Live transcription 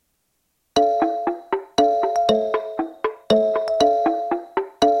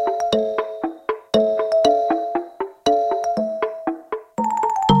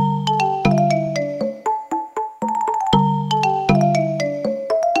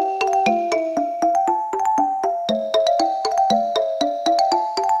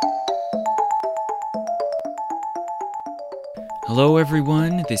Hello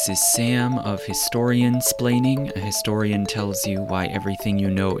everyone, this is Sam of Historian-Splaining. A historian tells you why everything you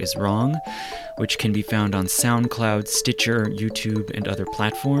know is wrong, which can be found on SoundCloud, Stitcher, YouTube, and other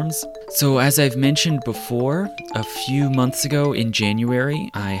platforms. So as I've mentioned before, a few months ago in January,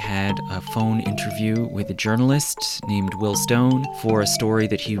 I had a phone interview with a journalist named Will Stone for a story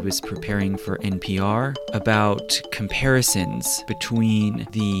that he was preparing for NPR about comparisons between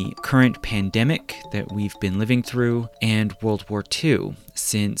the current pandemic that we've been living through and World War II,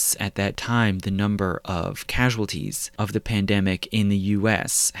 since at that time the number of casualties of the pandemic in the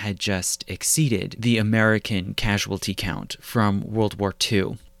US had just exceeded the American casualty count from World War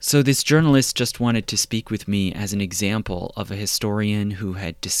II. So this journalist just wanted to speak with me as an example of a historian who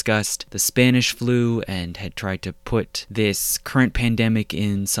had discussed the Spanish flu and had tried to put this current pandemic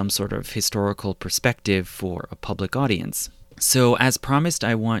in some sort of historical perspective for a public audience. So as promised,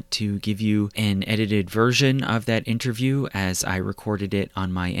 I want to give you an edited version of that interview as I recorded it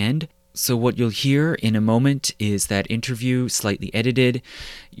on my end. So what you'll hear in a moment is that interview slightly edited.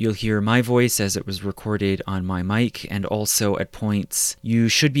 You'll hear my voice as it was recorded on my mic, and also at points you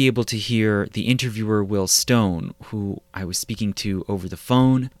should be able to hear the interviewer Will Stone, who I was speaking to over the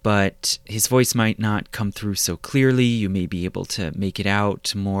phone, but his voice might not come through so clearly. You may be able to make it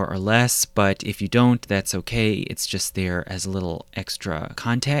out more or less, but if you don't, that's okay. It's just there as a little extra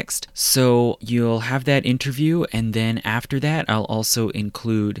context. So you'll have that interview, and then after that, I'll also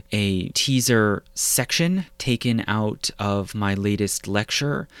include a teaser section taken out of my latest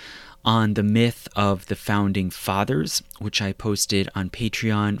lecture on the myth of the Founding Fathers, which I posted on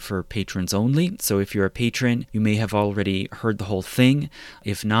Patreon for patrons only. So if you're a patron, you may have already heard the whole thing.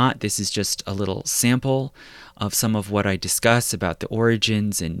 If not, this is just a little sample of some of what I discuss about the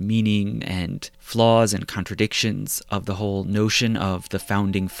origins and meaning and flaws and contradictions of the whole notion of the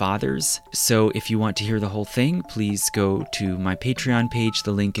Founding Fathers. So if you want to hear the whole thing, please go to my Patreon page.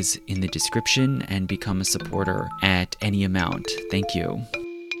 The link is in the description, and become a supporter at any amount. Thank you.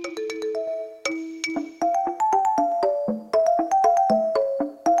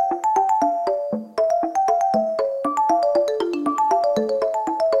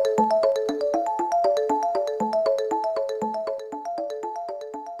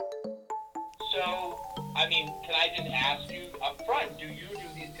 Can I just ask you up front, do you do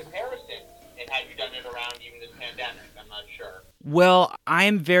these comparisons? And have you done it around even this pandemic? I'm not sure. Well,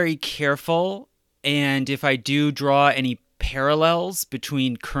 I'm very careful, and if I do draw any parallels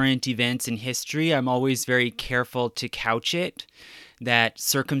between current events and history, I'm always very careful to couch it that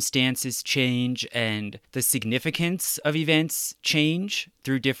circumstances change and the significance of events change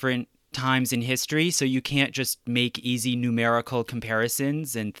through different times in history. So you can't just make easy numerical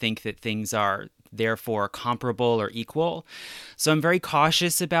comparisons and think that things are therefore comparable or equal. So I'm very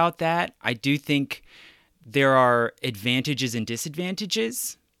cautious about that. I do think there are advantages and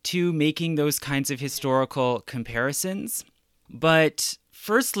disadvantages to making those kinds of historical comparisons. But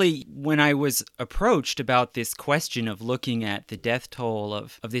firstly, when I was approached about this question of looking at the death toll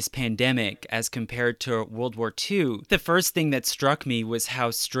of this pandemic as compared to World War II, the first thing that struck me was how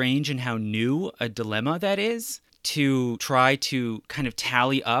strange and how new a dilemma that is, to try to kind of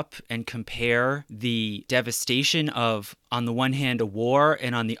tally up and compare the devastation of, on the one hand, a war,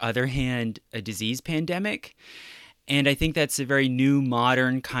 and on the other hand, a disease pandemic. And I think that's a very new,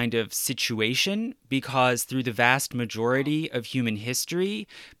 modern kind of situation, because through the vast majority of human history,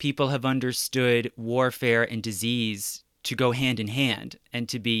 people have understood warfare and disease to go hand in hand and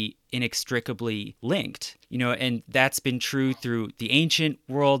to be inextricably linked. And that's been true through the ancient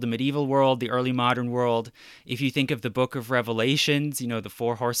world, the medieval world, the early modern world. If you think of the book of Revelations, the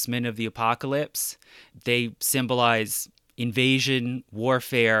four horsemen of the apocalypse, they symbolize invasion,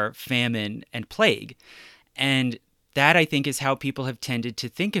 warfare, famine, and plague. And that, I think, is how people have tended to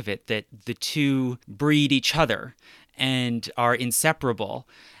think of it, that the two breed each other and are inseparable.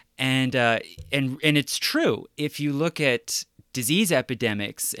 And it's true. If you look at disease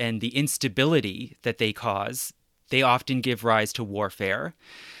epidemics and the instability that they cause, they often give rise to warfare.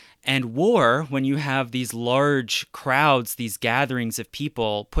 And war, when you have these large crowds, these gatherings of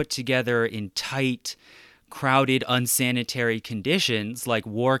people put together in tight, crowded, unsanitary conditions like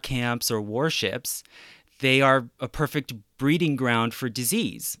war camps or warships, they are a perfect breeding ground for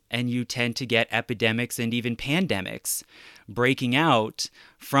disease. And you tend to get epidemics and even pandemics breaking out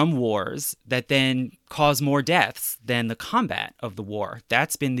from wars that then cause more deaths than the combat of the war.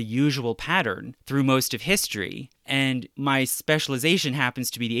 That's been the usual pattern through most of history. And my specialization happens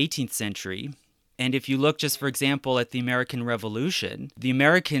to be the 18th century. And if you look just, for example, at the American Revolution, the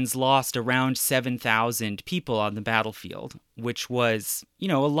Americans lost around 7,000 people on the battlefield, which was,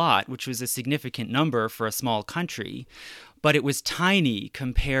 a lot, which was a significant number for a small country. But it was tiny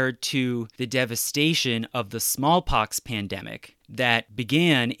compared to the devastation of the smallpox pandemic that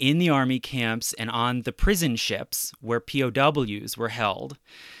began in the army camps and on the prison ships where POWs were held,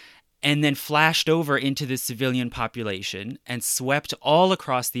 and then flashed over into the civilian population and swept all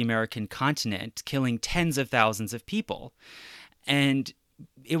across the American continent, killing tens of thousands of people. And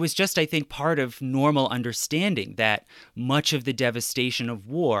it was just, I think, part of normal understanding that much of the devastation of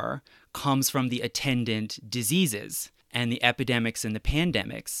war comes from the attendant diseases and the epidemics and the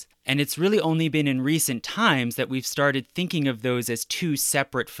pandemics. And it's really only been in recent times that we've started thinking of those as two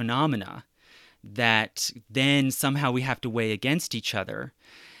separate phenomena that then somehow we have to weigh against each other.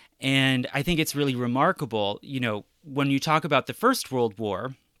 And I think it's really remarkable, when you talk about the First World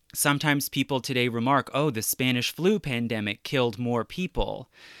War, sometimes people today remark, the Spanish flu pandemic killed more people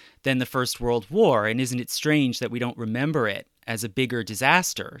than the First World War. And isn't it strange that we don't remember it as a bigger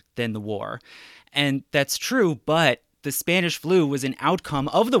disaster than the war? And that's true, but the Spanish flu was an outcome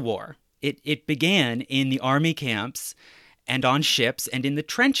of the war. It began in the army camps and on ships and in the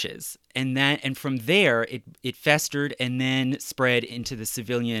trenches. And from there, it festered and then spread into the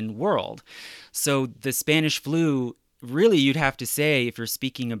civilian world. So the Spanish flu, really, you'd have to say, if you're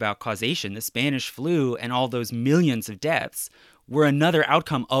speaking about causation, the Spanish flu and all those millions of deaths were another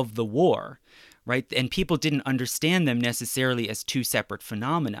outcome of the war, right? And people didn't understand them necessarily as two separate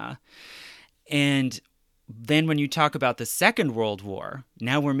phenomena. And then when you talk about the Second World War,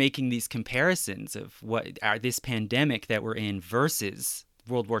 now we're making these comparisons of what this pandemic that we're in versus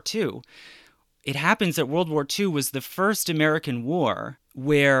World War II. It happens that World War II was the first American war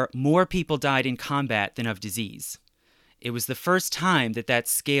where more people died in combat than of disease. It was the first time that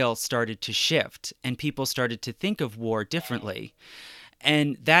scale started to shift and people started to think of war differently.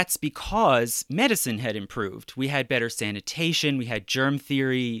 And that's because medicine had improved. We had better sanitation, we had germ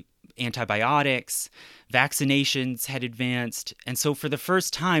theory, antibiotics, vaccinations had advanced. And so for the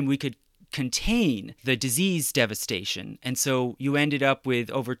first time, we could contain the disease devastation. And so you ended up with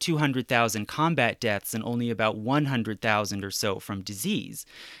over 200,000 combat deaths and only about 100,000 or so from disease.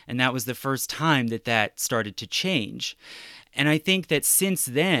 And that was the first time that started to change. And I think that since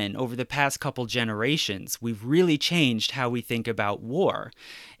then, over the past couple generations, we've really changed how we think about war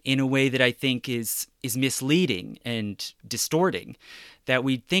in a way that I think is misleading and distorting. That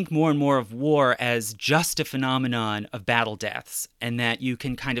we think more and more of war as just a phenomenon of battle deaths, and that you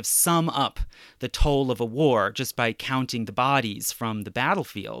can kind of sum up the toll of a war just by counting the bodies from the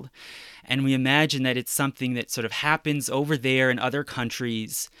battlefield. And we imagine that it's something that sort of happens over there in other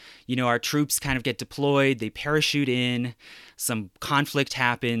countries. Our troops kind of get deployed, they parachute in, some conflict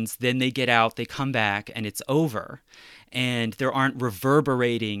happens, then they get out, they come back, and it's over. And there aren't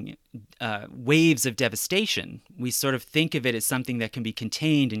reverberating waves of devastation. We sort of think of it as something that can be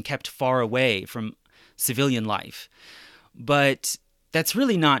contained and kept far away from civilian life. But that's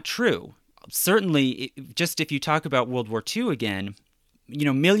really not true. Certainly, just if you talk about World War II again,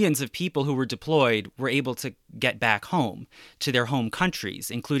 millions of people who were deployed were able to get back home to their home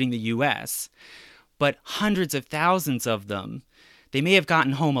countries, including the U.S. But hundreds of thousands of them, they may have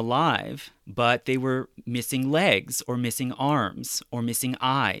gotten home alive, but they were missing legs or missing arms or missing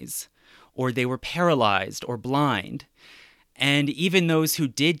eyes, or they were paralyzed or blind. And even those who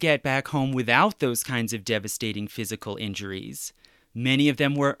did get back home without those kinds of devastating physical injuries, many of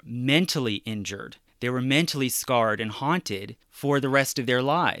them were mentally injured. They were mentally scarred and haunted for the rest of their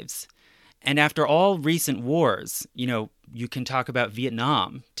lives. And after all recent wars, you can talk about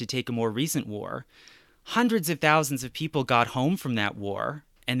Vietnam to take a more recent war, hundreds of thousands of people got home from that war,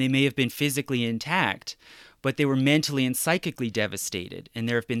 and they may have been physically intact, but they were mentally and psychically devastated. And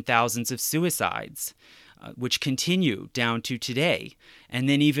there have been thousands of suicides, which continue down to today. And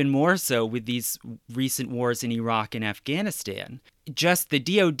then even more so with these recent wars in Iraq and Afghanistan. Just the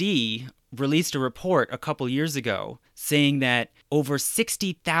DoD released a report a couple years ago saying that over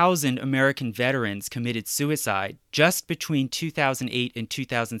 60,000 American veterans committed suicide just between 2008 and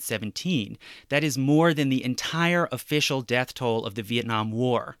 2017. That is more than the entire official death toll of the Vietnam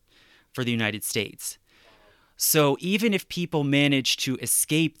War for the United States. So even if people manage to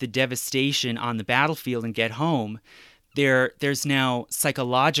escape the devastation on the battlefield and get home, there's now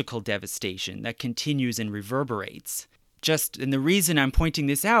psychological devastation that continues and reverberates. And the reason I'm pointing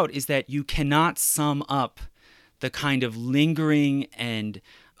this out is that you cannot sum up the kind of lingering and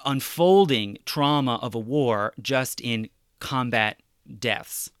unfolding trauma of a war just in combat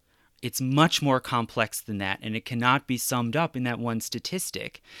deaths. It's much more complex than that, and it cannot be summed up in that one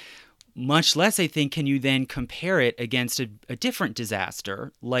statistic. Much less, I think, can you then compare it against a different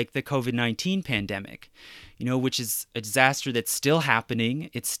disaster like the COVID-19 pandemic, which is a disaster that's still happening.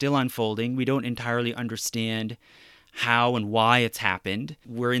 It's still unfolding. We don't entirely understand how and why it's happened.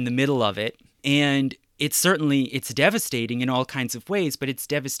 We're in the middle of it. And it's devastating in all kinds of ways, but it's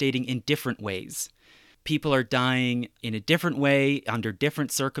devastating in different ways. People are dying in a different way, under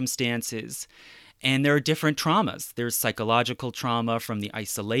different circumstances. And there are different traumas. There's psychological trauma from the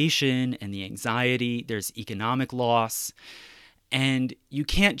isolation and the anxiety. There's economic loss. And you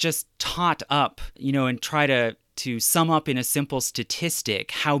can't just tot up, and try to sum up in a simple statistic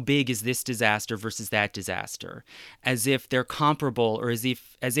how big is this disaster versus that disaster, as if they're comparable or as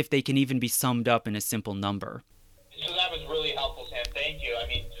if they can even be summed up in a simple number. So that was really helpful, Sam. Thank you.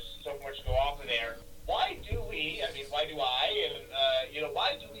 Just so much to go off of there. Why do I, and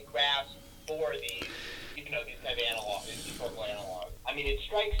why do we grasp for these kind of analogs, these historical analogs? It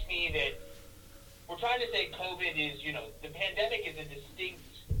strikes me that we're trying to say COVID is, the pandemic is a distinct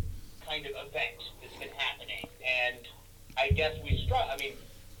kind of event that's been happening. And I guess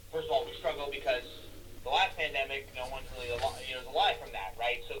first of all, we struggle because the last pandemic, no one's really alive from that,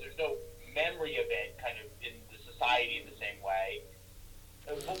 right? So there's no memory of it kind of in the society in the same way.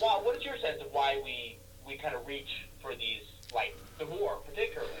 But what is your sense of why we kind of reach for these, like the war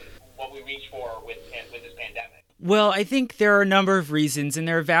particularly, what we reach for with this pandemic? Well, I think there are a number of reasons, and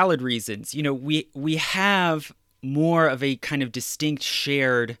there are valid reasons. We have more of a kind of distinct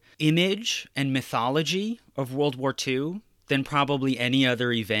shared image and mythology of World War II than probably any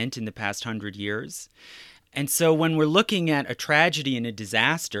other event in the past 100 years. And so when we're looking at a tragedy and a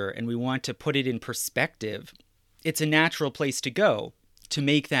disaster and we want to put it in perspective, it's a natural place to go to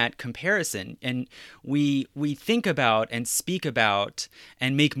make that comparison. And we think about and speak about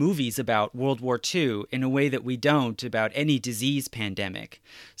and make movies about World War II in a way that we don't about any disease pandemic.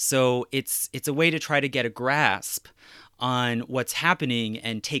 So it's a way to try to get a grasp on what's happening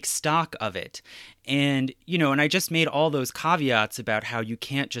and take stock of it. And, and I just made all those caveats about how you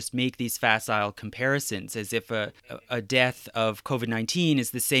can't just make these facile comparisons as if a death of COVID-19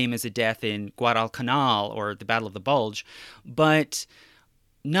 is the same as a death in Guadalcanal or the Battle of the Bulge. But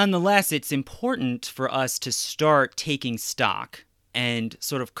nonetheless, it's important for us to start taking stock and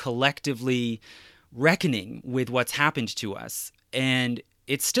sort of collectively reckoning with what's happened to us. And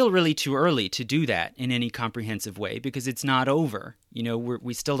it's still really too early to do that in any comprehensive way because it's not over.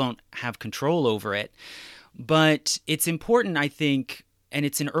 We still don't have control over it. But it's important, I think, and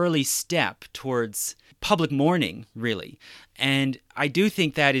it's an early step towards public mourning, really. And I do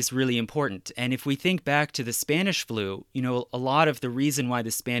think that is really important. And if we think back to the Spanish flu, a lot of the reason why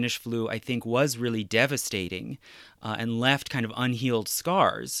the Spanish flu, I think, was really devastating and left kind of unhealed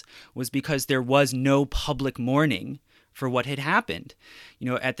scars was because there was no public mourning for what had happened.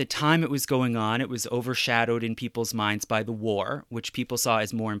 At the time it was going on, it was overshadowed in people's minds by the war, which people saw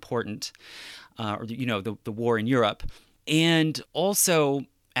as more important, the war in Europe. And also,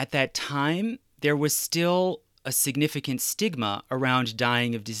 at that time, there was still a significant stigma around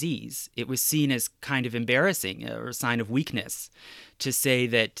dying of disease. It was seen as kind of embarrassing or a sign of weakness to say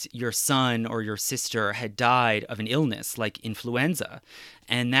that your son or your sister had died of an illness like influenza.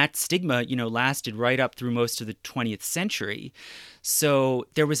 And that stigma, lasted right up through most of the 20th century. So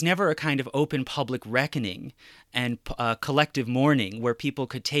there was never a kind of open public reckoning and collective mourning where people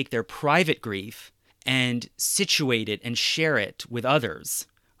could take their private grief and situate it and share it with others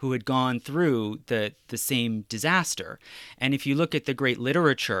who had gone through the same disaster. And if you look at the great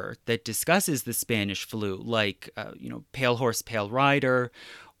literature that discusses the Spanish flu, like, Pale Horse, Pale Rider,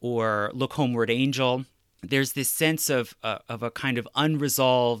 or Look Homeward Angel, there's this sense of a kind of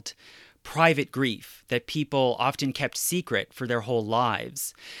unresolved private grief that people often kept secret for their whole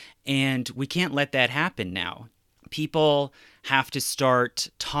lives. And we can't let that happen now. People have to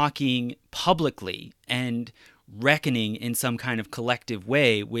start talking publicly and reckoning in some kind of collective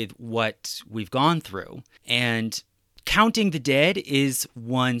way with what we've gone through. And counting the dead is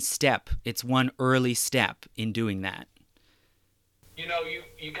one step. It's one early step in doing that.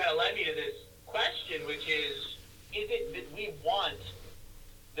 You kind of led me to this question, which is it that we want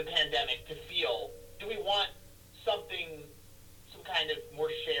the pandemic to feel? Do we want some kind of more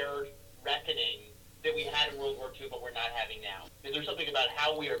shared reckoning that we had in World War II, but we're not having now? Is there something about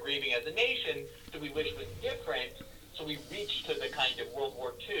how we are grieving as a nation that we wish was different, so we reach to the kind of World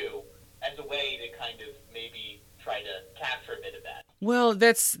War II as a way to kind of maybe try to capture a bit of that? Well,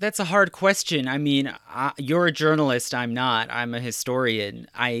 that's a hard question. I mean, you're a journalist. I'm not. I'm a historian.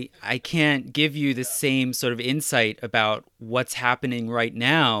 I can't give you the same sort of insight about what's happening right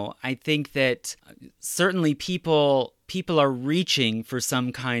now. I think that certainly people are reaching for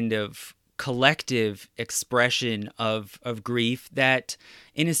some kind of collective expression of grief that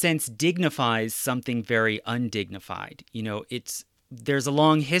in a sense dignifies something very undignified. There's a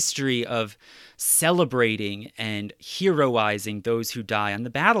long history of celebrating and heroizing those who die on the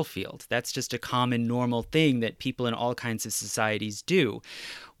battlefield. That's just a common, normal thing that people in all kinds of societies do.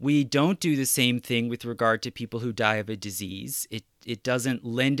 We don't do the same thing with regard to people who die of a disease. It doesn't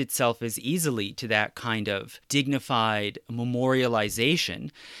lend itself as easily to that kind of dignified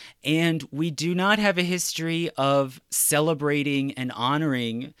memorialization. And we do not have a history of celebrating and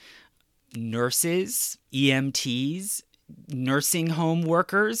honoring nurses, EMTs, nursing home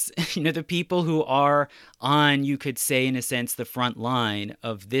workers, the people who are on, you could say, in a sense, the front line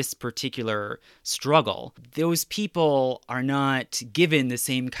of this particular struggle. Those people are not given the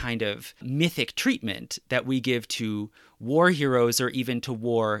same kind of mythic treatment that we give to war heroes or even to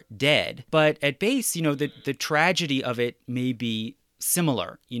war dead. But at base, the tragedy of it may be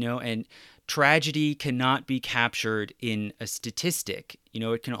similar, and tragedy cannot be captured in a statistic.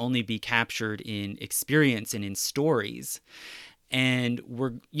 It can only be captured in experience and in stories. And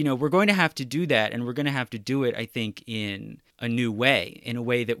we're going to have to do that, and we're going to have to do it, I think, in a new way, in a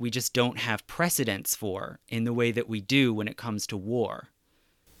way that we just don't have precedents for, in the way that we do when it comes to war.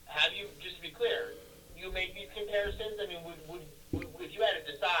 Have you, just to be clear, you make these comparisons? I mean, would if you had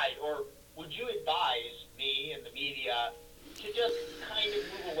to decide, or would you advise me and the media to just kind of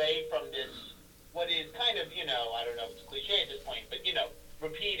move away from this, what is kind of, I don't know if it's cliche at this point, but,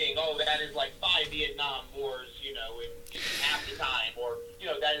 repeating, that is like 5 Vietnam Wars, in half the time, or,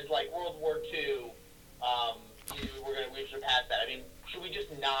 that is like World War II, we've surpassed that. I mean, should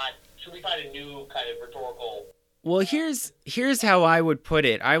we find a new kind of rhetorical... Well, here's how I would put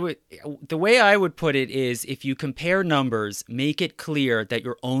it. The way I would put it is, if you compare numbers, make it clear that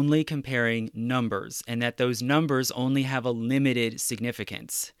you're only comparing numbers and that those numbers only have a limited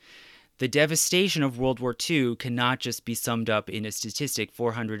significance. The devastation of World War II cannot just be summed up in a statistic,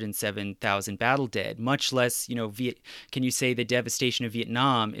 407,000 battle dead, much less, can you say the devastation of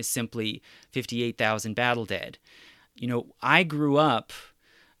Vietnam is simply 58,000 battle dead? I grew up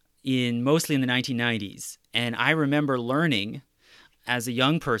mostly in the 1990s, and I remember learning as a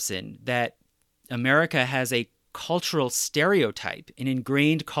young person that America has a cultural stereotype, an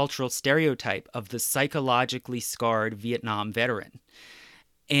ingrained cultural stereotype of the psychologically scarred Vietnam veteran.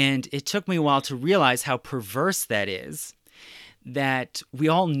 And it took me a while to realize how perverse that is, that we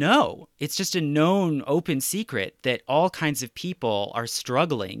all know. It's just a known open secret that all kinds of people are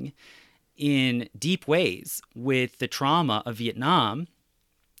struggling in deep ways with the trauma of Vietnam.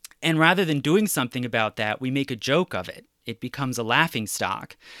 And rather than doing something about that, we make a joke of it. It becomes a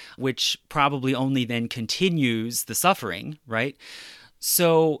laughingstock, which probably only then continues the suffering, right?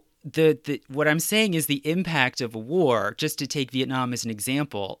 So what I'm saying is the impact of a war, just to take Vietnam as an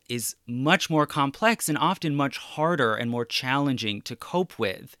example, is much more complex and often much harder and more challenging to cope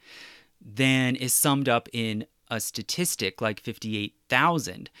with than is summed up in a statistic like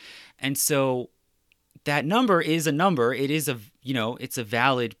 58,000. And so that number is a number. It is it's a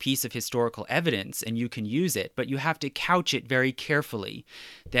valid piece of historical evidence and you can use it, but you have to couch it very carefully.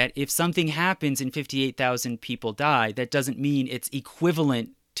 That if something happens and 58,000 people die, that doesn't mean it's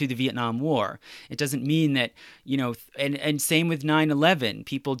equivalent to the Vietnam War. It doesn't mean that, and same with 9/11,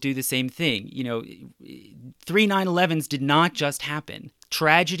 people do the same thing. 3 9/11s did not just happen.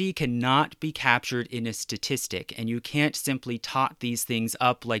 Tragedy cannot be captured in a statistic, and you can't simply tot these things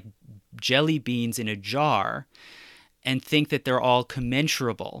up like jelly beans in a jar and think that they're all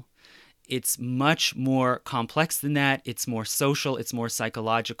commensurable. It's much more complex than that. It's more social. It's more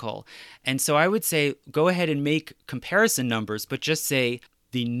psychological. And so I would say go ahead and make comparison numbers, but just say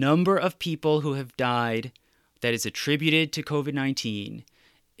the number of people who have died that is attributed to COVID-19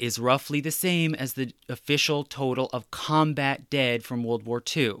 is roughly the same as the official total of combat dead from World War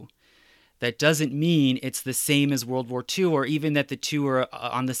II. That doesn't mean it's the same as World War II, or even that the two are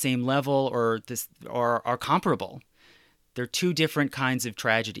on the same level or are comparable. They're two different kinds of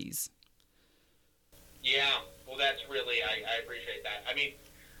tragedies. Yeah, well, that's really, I appreciate that. I mean,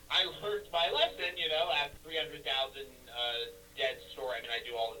 I learned my lesson, after 300,000 dead story. I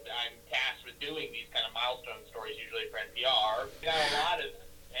mean, I'm tasked with doing these kind of milestone stories, usually for NPR. I got a lot of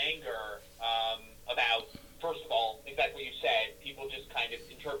anger about, first of all, exactly what you said, people just kind of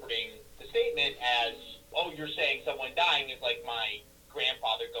interpreting the statement as, you're saying someone dying is like my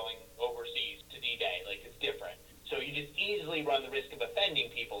grandfather going overseas to D-Day. Like, it's different. So you just easily run the risk of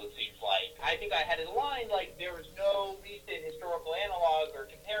offending people, it seems like. I think I had it aligned like there was no recent historical analog or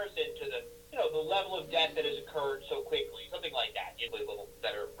comparison to the level of death that has occurred so quickly, something like that, usually a little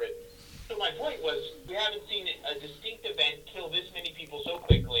better written. So my point was, we haven't seen a distinct event kill this many people so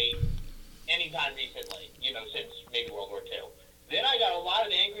quickly anytime recently, since maybe World War II. Then I got a lot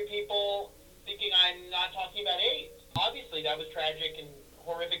of angry people thinking I'm not talking about AIDS. Obviously, that was tragic and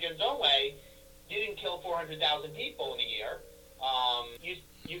horrific in its own way. Didn't kill 400,000 people in a year.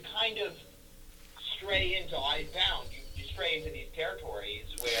 You kind of stray into, I found, you stray into these territories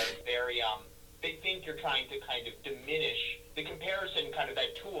where they think you're trying to kind of diminish the comparison, kind of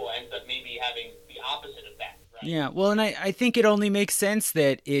that tool ends up maybe having the opposite effect. Right? Yeah, well, and I think it only makes sense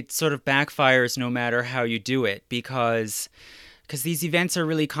that it sort of backfires no matter how you do it, because these events are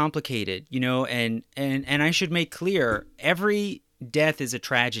really complicated, and I should make clear, every death is a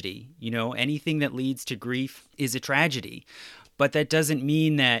tragedy. Anything that leads to grief is a tragedy. But that doesn't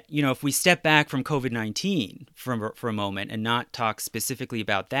mean that, if we step back from COVID-19 for a moment and not talk specifically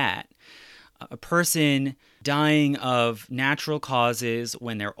about that, a person dying of natural causes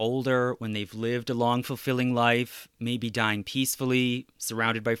when they're older, when they've lived a long, fulfilling life, maybe dying peacefully,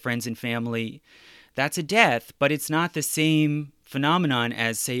 surrounded by friends and family, that's a death, but it's not the same phenomenon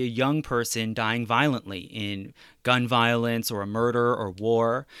as, say, a young person dying violently in gun violence or a murder or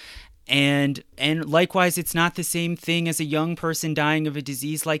war. And likewise, it's not the same thing as a young person dying of a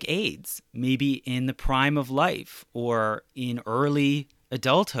disease like AIDS, maybe in the prime of life or in early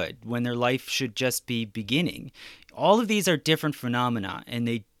adulthood when their life should just be beginning. All of these are different phenomena, and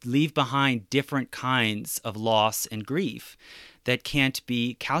they leave behind different kinds of loss and grief that can't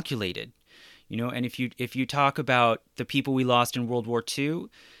be calculated. And if you talk about the people we lost in World War II,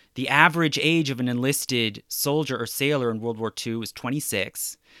 the average age of an enlisted soldier or sailor in World War II was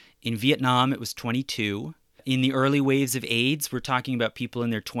 26. In Vietnam, it was 22. In the early waves of AIDS, we're talking about people in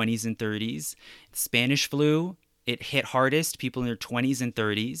their 20s and 30s. The Spanish flu, it hit hardest, people in their 20s and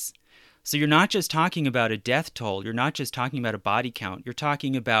 30s. So you're not just talking about a death toll. You're not just talking about a body count. You're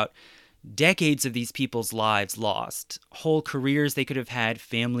talking about decades of these people's lives lost, whole careers they could have had,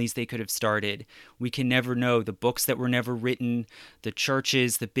 families they could have started. We can never know, the books that were never written, the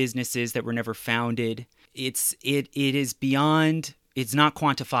churches, the businesses that were never founded. It is beyond, it's not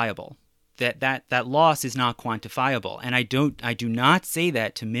quantifiable. That loss is not quantifiable. And I do not say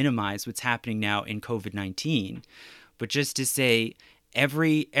that to minimize what's happening now in COVID-19, but just to say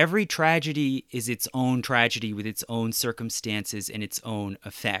every tragedy is its own tragedy with its own circumstances and its own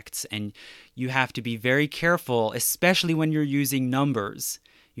effects. And you have to be very careful, especially when you're using numbers.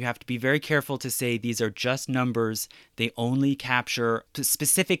 You have to be very careful to say these are just numbers. They only capture a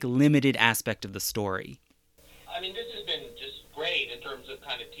specific limited aspect of the story. I mean, this has been just great in terms of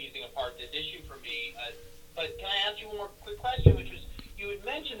kind of teasing apart this issue for me. But can I ask you one more quick question, which was, you had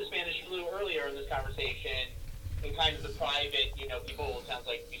mentioned the Spanish flu earlier in this conversation, and kind of the private, people, it sounds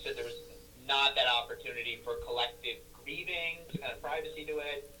like you said there was not that opportunity for collective grieving, kind of privacy to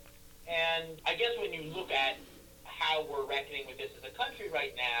it. And I guess when you look at how we're reckoning with this as a country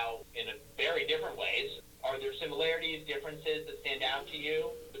right now in a very different ways, are there similarities, differences that stand out to you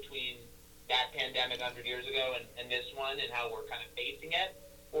between that pandemic 100 years ago and this one, and how we're kind of facing it?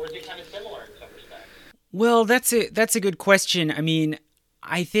 Or is it kind of similar in some respects? Well, that's a good question. I mean,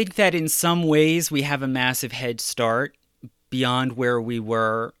 I think that in some ways we have a massive head start beyond where we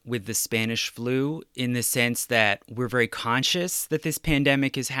were with the Spanish flu, in the sense that we're very conscious that this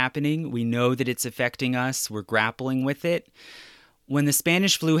pandemic is happening. We know that it's affecting us. We're grappling with it. When the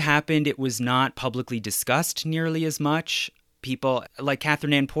Spanish flu happened, it was not publicly discussed nearly as much. People, like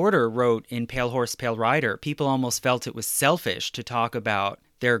Catherine Ann Porter wrote in Pale Horse, Pale Rider, people almost felt it was selfish to talk about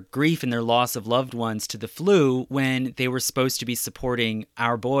their grief and their loss of loved ones to the flu when they were supposed to be supporting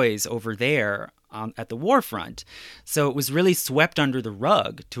our boys over there at the war front. So it was really swept under the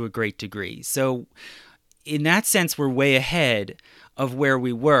rug to a great degree. So in that sense, we're way ahead of where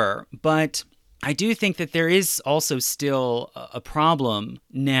we were. But I do think that there is also still a problem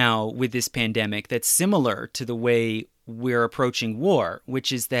now with this pandemic that's similar to the way we're approaching war,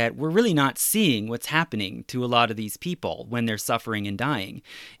 which is that we're really not seeing what's happening to a lot of these people when they're suffering and dying.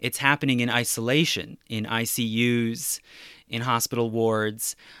 It's happening in isolation, in ICUs, in hospital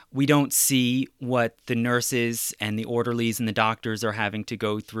wards. We don't see what the nurses and the orderlies and the doctors are having to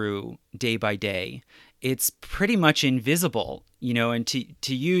go through day by day. It's pretty much invisible, and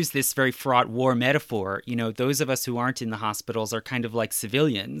to use this very fraught war metaphor, those of us who aren't in the hospitals are kind of like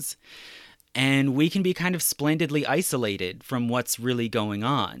civilians. And we can be kind of splendidly isolated from what's really going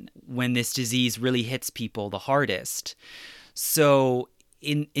on when this disease really hits people the hardest. So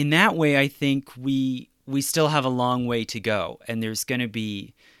in that way, I think we we still have a long way to go, and there's going to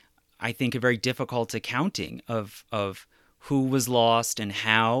be, I think, a very difficult accounting of who was lost and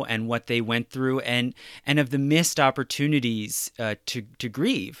how and what they went through, and of the missed opportunities to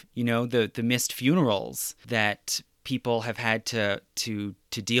grieve. The missed funerals that people have had to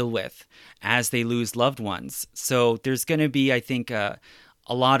deal with as they lose loved ones. So there's going to be, I think, a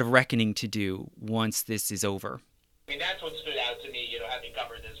lot of reckoning to do once this is over. I mean, that's what stood out to me, having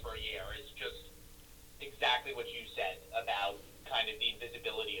covered this for a year, is just exactly what you said about kind of the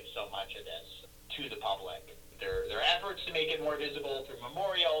invisibility of so much of this to the public. There are efforts to make it more visible through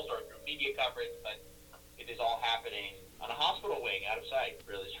memorials or through media coverage, but it is all happening on a hospital wing, out of sight.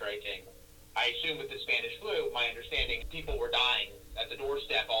 Really striking. I assume with the Spanish flu, my understanding, people were dying at the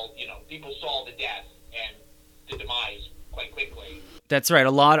doorstep. People saw the death and the demise quite quickly. That's right.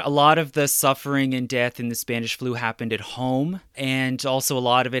 A lot of the suffering and death in the Spanish flu happened at home, and also a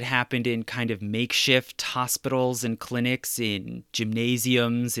lot of it happened in kind of makeshift hospitals and clinics, in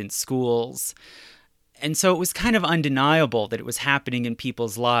gymnasiums, in schools. And so it was kind of undeniable that it was happening in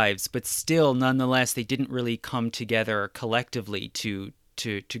people's lives, but still, nonetheless, they didn't really come together collectively to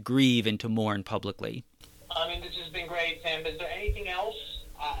grieve and to mourn publicly. I mean, this has been great, Sam. Is there anything else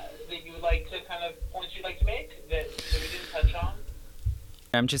that you would like to points you'd like to make that we didn't touch on?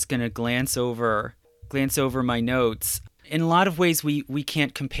 I'm just going to glance over my notes. In a lot of ways, we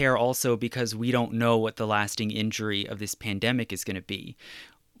can't compare also because we don't know what the lasting injury of this pandemic is going to be.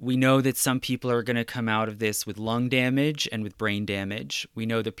 We know that some people are going to come out of this with lung damage and with brain damage. We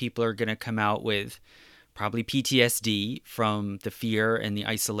know that people are going to come out with probably PTSD from the fear and the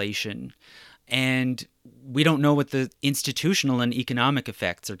isolation. And we don't know what the institutional and economic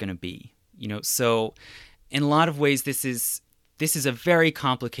effects are going to be. So in a lot of ways, this is a very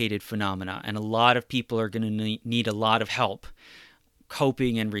complicated phenomena, and a lot of people are going to need a lot of help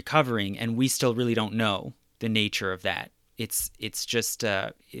coping and recovering, and we still really don't know the nature of that. It's just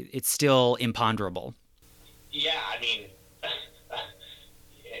it's still imponderable. Yeah, I mean,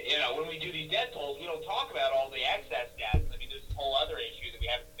 when we do these death tolls, we don't talk about all the excess deaths. I mean, there's a whole other issue that we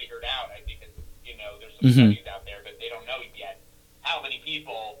haven't figured out. I think there's some studies out there, but they don't know yet how many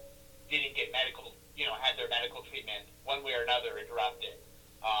people didn't get medical, had their medical treatment one way or another interrupted.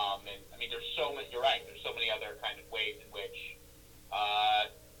 And I mean, there's so many. You're right. There's so many other kind of ways in which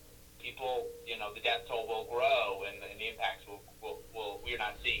people, the death toll will grow, and the impacts will we're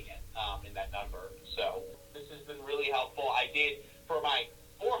not seeing it in that number. So this has been really helpful. I did, for my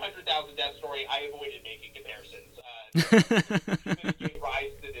 400,000 death story, I avoided making comparisons. To give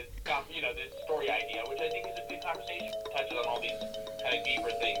rise to this, this story idea, which I think is a good conversation. It touches on all these kind of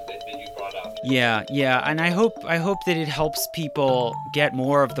deeper things that you brought up. Yeah, and I hope that it helps people get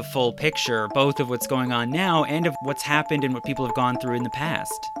more of the full picture, both of what's going on now and of what's happened and what people have gone through in the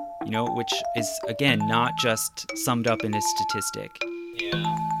past. Which is, again, not just summed up in a statistic.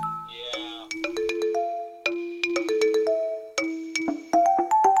 Yeah.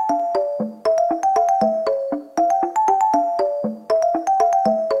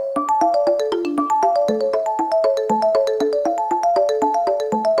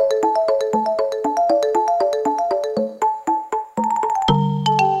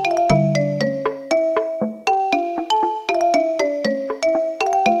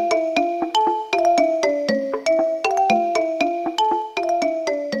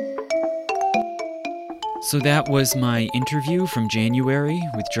 So that was my interview from January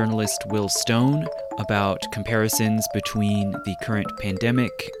with journalist Will Stone about comparisons between the current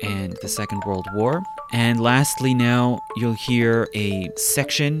pandemic and the Second World War. And lastly now, you'll hear a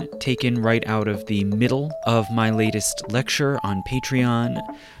section taken right out of the middle of my latest lecture on Patreon,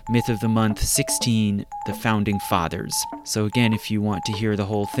 Myth of the Month 16, The Founding Fathers. So again, if you want to hear the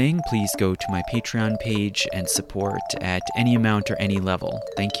whole thing, please go to my Patreon page and support at any amount or any level.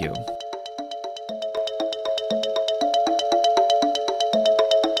 Thank you.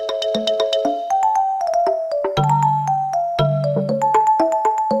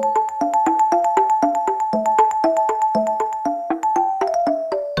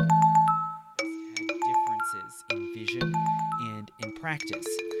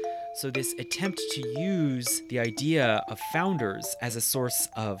 So this attempt to use the idea of founders as a source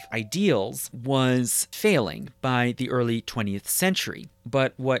of ideals was failing by the early 20th century.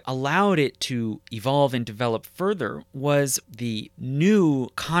 But what allowed it to evolve and develop further was the new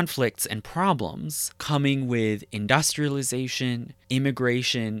conflicts and problems coming with industrialization,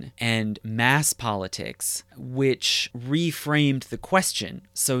 immigration, and mass politics, which reframed the question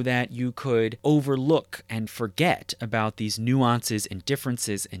so that you could overlook and forget about these nuances and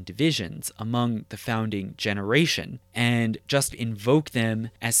differences and divisions among the founding generation and just invoke them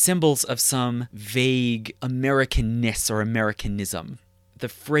as symbols of some vague Americanness or Americanism. The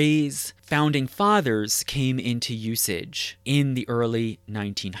phrase Founding Fathers came into usage in the early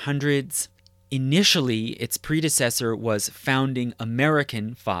 1900s. Initially, its predecessor was Founding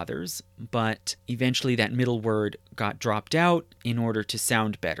American Fathers, but eventually that middle word got dropped out in order to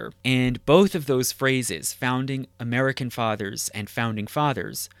sound better. And both of those phrases, Founding American Fathers and Founding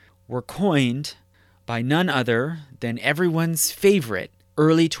Fathers, were coined by none other than everyone's favorite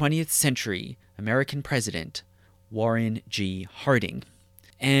early 20th century American president, Warren G. Harding.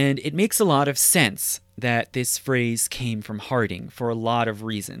 And it makes a lot of sense that this phrase came from Harding for a lot of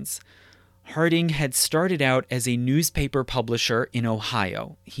reasons. Harding had started out as a newspaper publisher in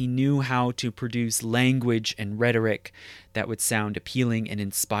Ohio. He knew how to produce language and rhetoric that would sound appealing and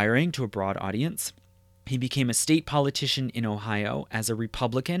inspiring to a broad audience. He became a state politician in Ohio as a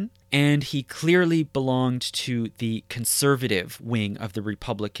Republican, and he clearly belonged to the conservative wing of the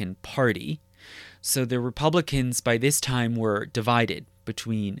Republican Party. So the Republicans by this time were divided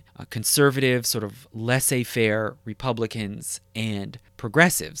between conservative, sort of laissez-faire Republicans and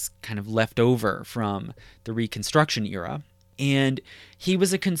progressives, kind of left over from the Reconstruction era. And he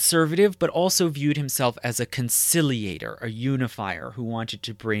was a conservative, but also viewed himself as a conciliator, a unifier who wanted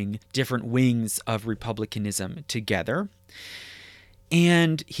to bring different wings of republicanism together.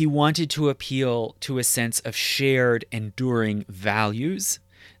 And he wanted to appeal to a sense of shared, enduring values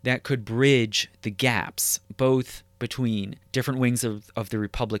that could bridge the gaps, both between different wings of the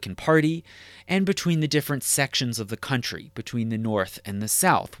Republican Party and between the different sections of the country, between the North and the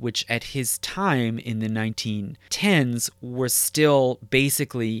South, which at his time in the 1910s were still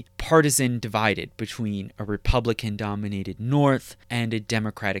basically partisan divided between a Republican-dominated North and a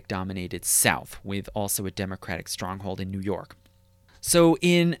Democratic-dominated South, with also a Democratic stronghold in New York. So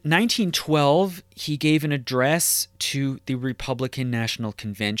in 1912, he gave an address to the Republican National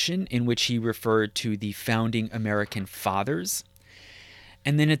Convention in which he referred to the founding American fathers.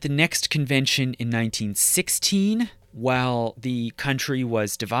 And then at the next convention in 1916, while the country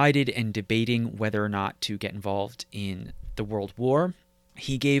was divided and debating whether or not to get involved in the World War,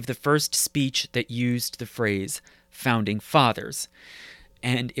 he gave the first speech that used the phrase founding fathers.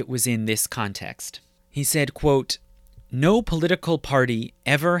 And it was in this context. He said, quote, "No political party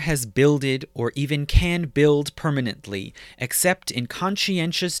ever has builded or even can build permanently except in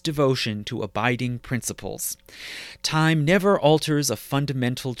conscientious devotion to abiding principles. Time never alters a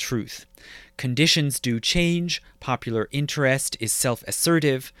fundamental truth. Conditions do change, popular interest is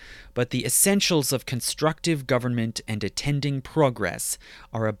self-assertive, but the essentials of constructive government and attending progress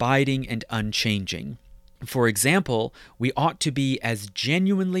are abiding and unchanging. For example, we ought to be as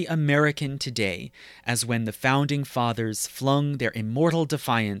genuinely American today as when the Founding Fathers flung their immortal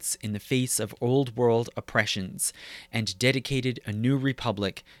defiance in the face of old-world oppressions and dedicated a new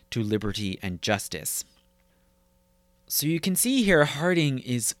republic to liberty and justice." So you can see here Harding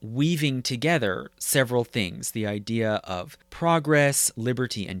is weaving together several things: the idea of progress,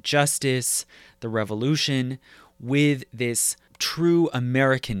 liberty and justice, the revolution, with this true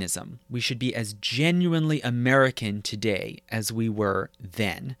Americanism. We should be as genuinely American today as we were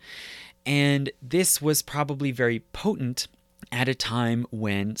then. And this was probably very potent at a time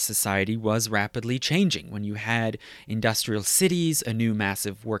when society was rapidly changing, when you had industrial cities, a new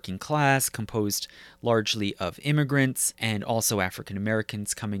massive working class composed largely of immigrants and also African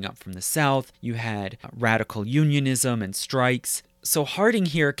Americans coming up from the South. You had radical unionism and strikes. So Harding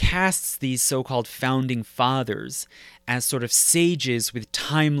here casts these so-called founding fathers as sort of sages with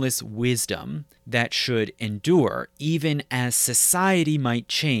timeless wisdom that should endure, even as society might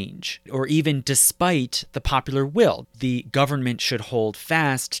change, or even despite the popular will. The government should hold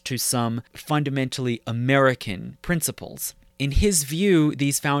fast to some fundamentally American principles. In his view,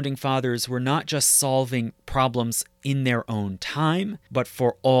 these founding fathers were not just solving problems in their own time, but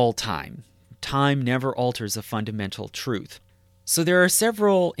for all time. Time never alters a fundamental truth. So there are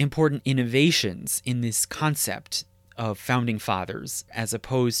several important innovations in this concept of founding fathers as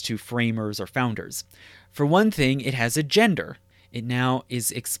opposed to framers or founders. For one thing, it has a gender. It now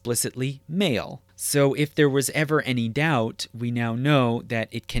is explicitly male. So if there was ever any doubt, we now know that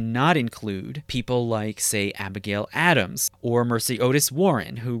it cannot include people like, say, Abigail Adams or Mercy Otis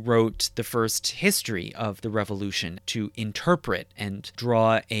Warren, who wrote the first history of the Revolution to interpret and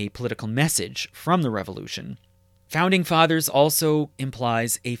draw a political message from the Revolution. Founding Fathers also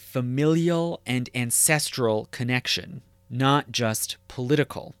implies a familial and ancestral connection, not just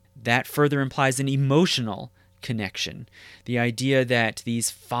political. That further implies an emotional connection. The idea that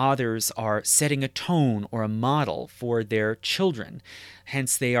these fathers are setting a tone or a model for their children.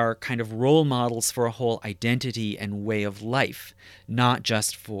 Hence, they are kind of role models for a whole identity and way of life, not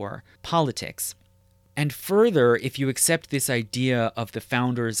just for politics. And further, if you accept this idea of the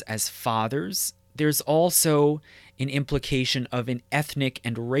founders as fathers, there's also an implication of an ethnic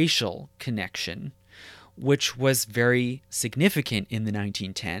and racial connection, which was very significant in the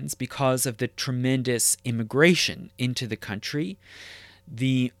 1910s because of the tremendous immigration into the country,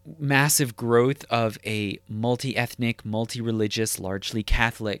 the massive growth of a multi-ethnic, multi-religious, largely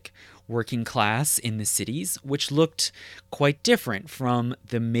Catholic working class in the cities, which looked quite different from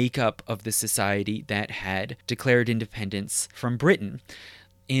the makeup of the society that had declared independence from Britain.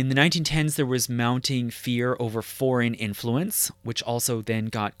 In the 1910s, there was mounting fear over foreign influence, which also then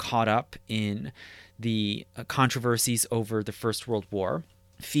got caught up in the controversies over the First World War.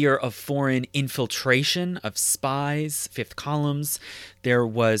 Fear of foreign infiltration, of spies, fifth columns. There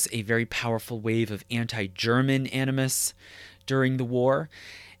was a very powerful wave of anti-German animus during the war.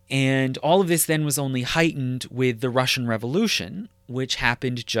 And all of this then was only heightened with the Russian Revolution, which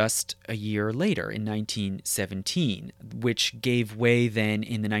happened just a year later in 1917, which gave way then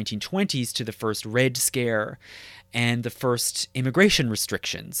in the 1920s to the first Red Scare and the first immigration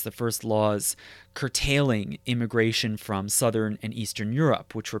restrictions, the first laws curtailing immigration from Southern and Eastern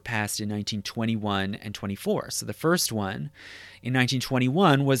Europe, which were passed in 1921 and 24. So the first one in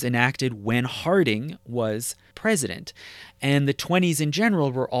 1921 was enacted when Harding was president. And the 20s in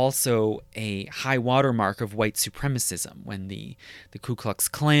general were also a high watermark of white supremacism when the Ku Klux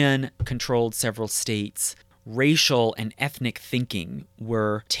Klan controlled several states. Racial and ethnic thinking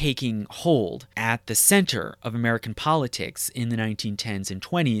were taking hold at the center of American politics in the 1910s and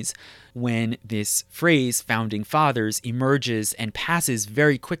 20s when this phrase, Founding Fathers, emerges and passes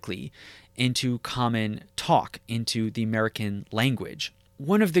very quickly into common talk, into the American language.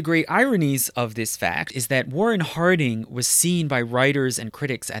 One of the great ironies of this fact is that Warren Harding was seen by writers and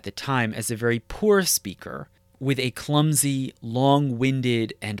critics at the time as a very poor speaker with a clumsy,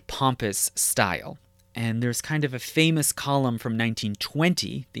 long-winded, and pompous style. And there's kind of a famous column from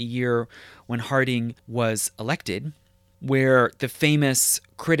 1920, the year when Harding was elected, where the famous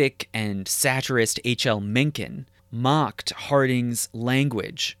critic and satirist H.L. Mencken mocked Harding's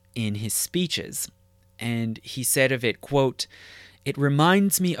language in his speeches. And he said of it, quote, "It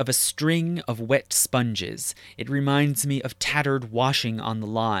reminds me of a string of wet sponges. It reminds me of tattered washing on the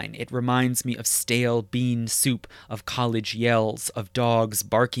line. It reminds me of stale bean soup, of college yells, of dogs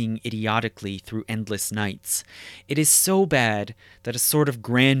barking idiotically through endless nights. It is so bad that a sort of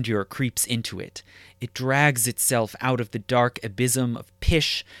grandeur creeps into it. It drags itself out of the dark abysm of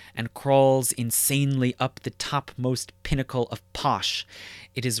pish and crawls insanely up the topmost pinnacle of posh.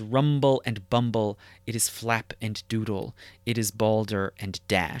 It is rumble and bumble, it is flap and doodle, it is balder and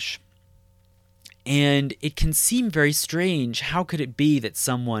dash." And it can seem very strange. How could it be that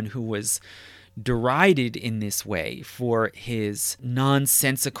someone who was derided in this way for his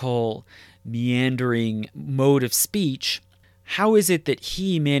nonsensical, meandering mode of speech, how is it that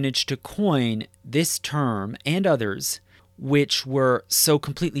he managed to coin this term and others which were so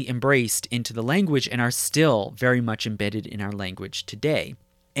completely embraced into the language and are still very much embedded in our language today?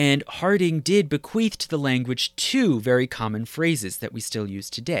 And Harding did bequeath to the language two very common phrases that we still use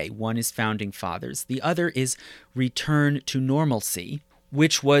today. One is Founding Fathers. The other is return to normalcy,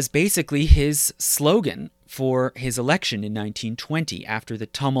 which was basically his slogan for his election in 1920 after the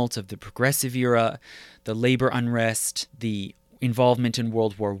tumult of the Progressive Era, the labor unrest, the involvement in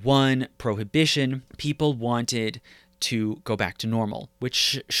World War I, prohibition. People wanted to go back to normal,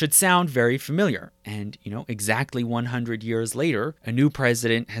 which should sound very familiar. And, exactly 100 years later, a new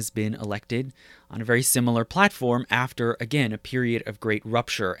president has been elected on a very similar platform after, again, a period of great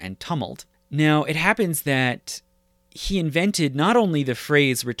rupture and tumult. Now, it happens that he invented not only the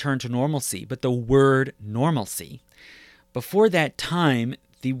phrase return to normalcy, but the word normalcy. Before that time,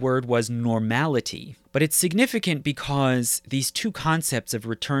 the word was normality. But it's significant because these two concepts of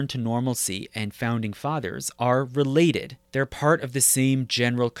return to normalcy and Founding Fathers are related. They're part of the same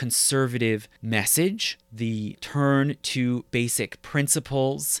general conservative message, the turn to basic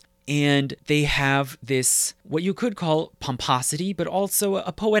principles, And they have this, what you could call pomposity, but also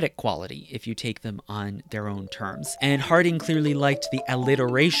a poetic quality if you take them on their own terms. And Harding clearly liked the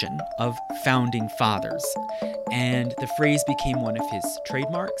alliteration of founding fathers, and the phrase became one of his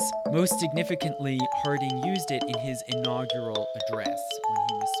trademarks. Most significantly, Harding used it in his inaugural address when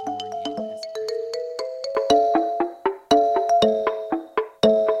he was sworn